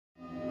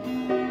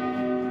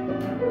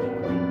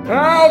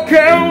How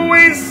can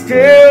we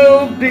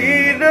still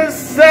be the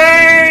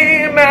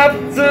same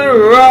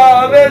after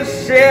all the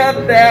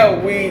shit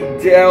that we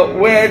dealt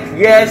with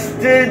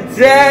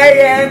yesterday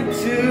and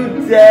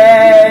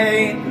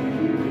today?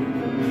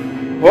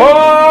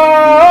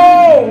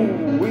 Oh,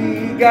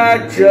 we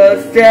got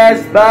just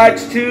as much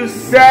to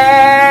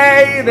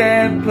say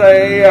than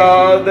play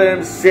all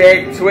them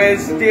sick,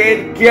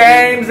 twisted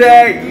games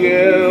that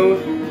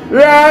you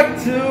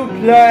like to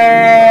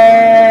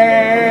play.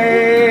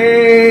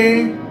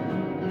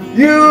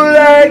 You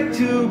like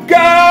to go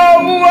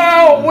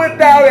out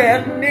without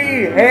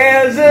any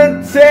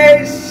hesitation,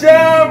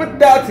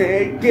 without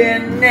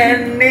taking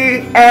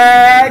any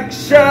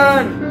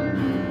action.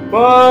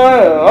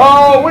 But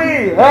all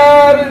we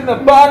have in the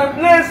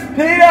bottomless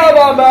pit of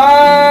our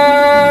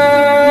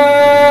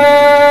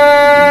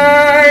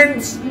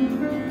minds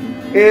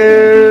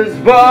is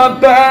one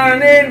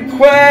burning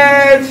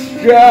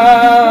question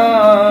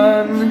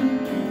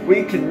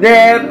we can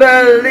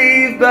never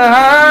leave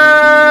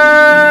behind.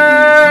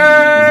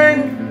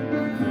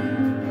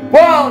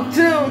 1,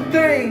 2,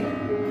 3.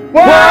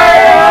 Why,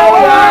 oh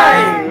why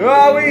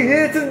are we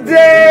here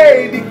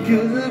today?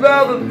 Because of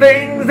all the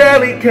things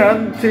that we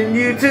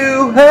continue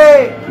to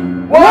hate.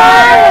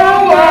 Why,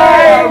 oh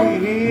why are we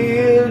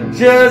here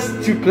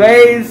just to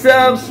play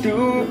some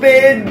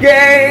stupid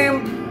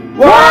game?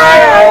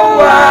 Why, oh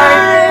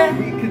why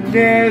we can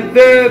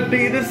never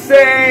be the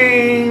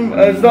same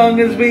as long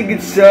as we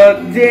get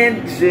sucked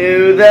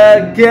into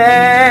the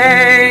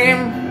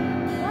game.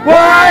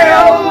 Why,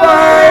 oh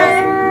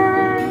why?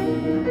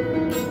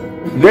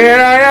 Then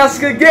I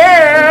ask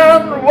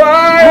again,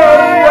 why,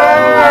 oh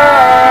why?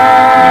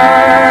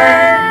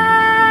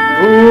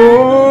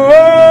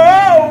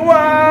 Oh,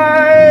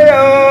 why,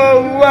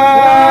 oh why?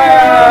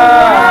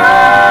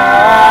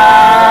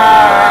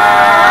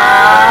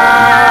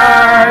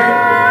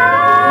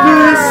 Do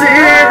you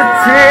see the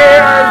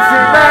tears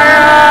in my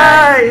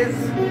eyes?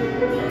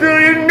 Do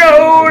you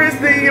notice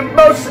the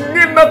emotion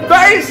in my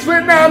face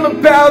when I'm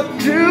about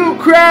to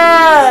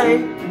cry?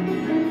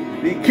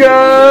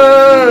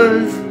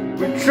 Because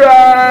we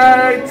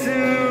try to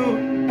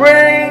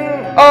bring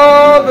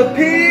all the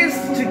peace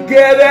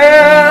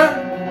together,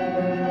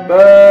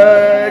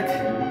 but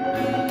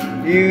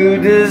you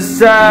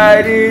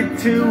decided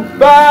to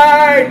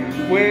fight,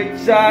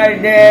 which I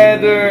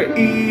never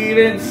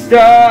even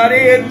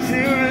started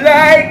to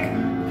like.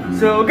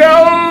 So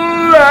go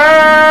around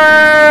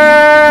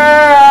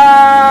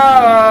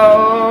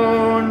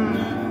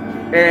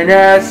and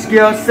ask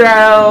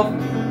yourself,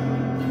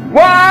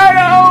 why,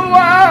 oh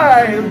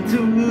why, do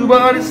you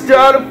want to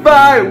start a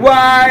fight?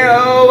 Why,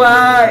 oh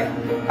why,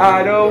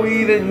 I don't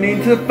even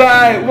mean to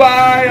fight.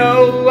 Why,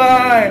 oh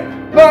why,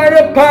 but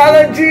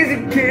apologies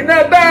you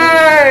cannot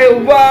buy.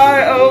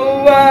 Why,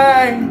 oh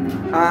why,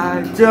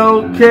 I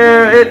don't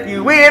care if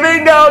you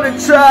even gonna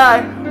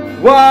try.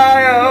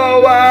 Why,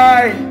 oh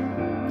why,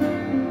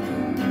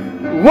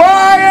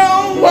 why,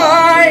 oh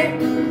why?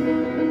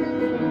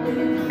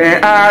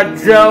 And I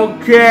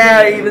don't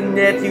care even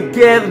if you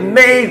give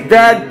me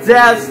the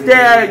death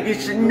stare. You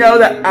should know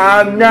that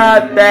I'm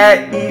not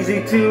that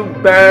easy to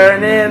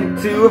burn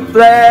into a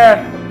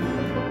flare.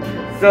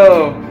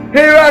 So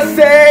here I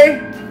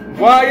say,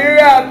 while you're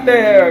out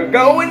there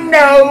going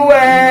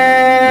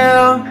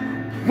nowhere,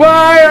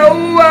 why,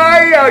 oh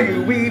why are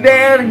you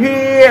even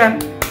here?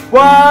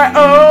 Why,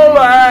 oh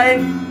why,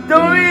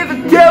 don't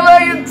even care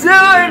what you're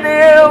doing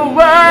here.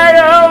 Why,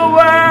 oh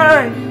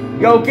why,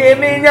 go give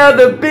me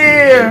another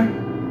beer.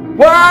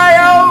 Why,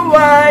 oh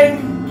why?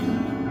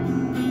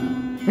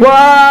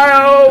 Why,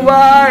 oh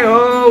why,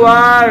 oh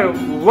why,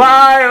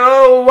 why,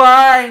 oh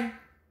why?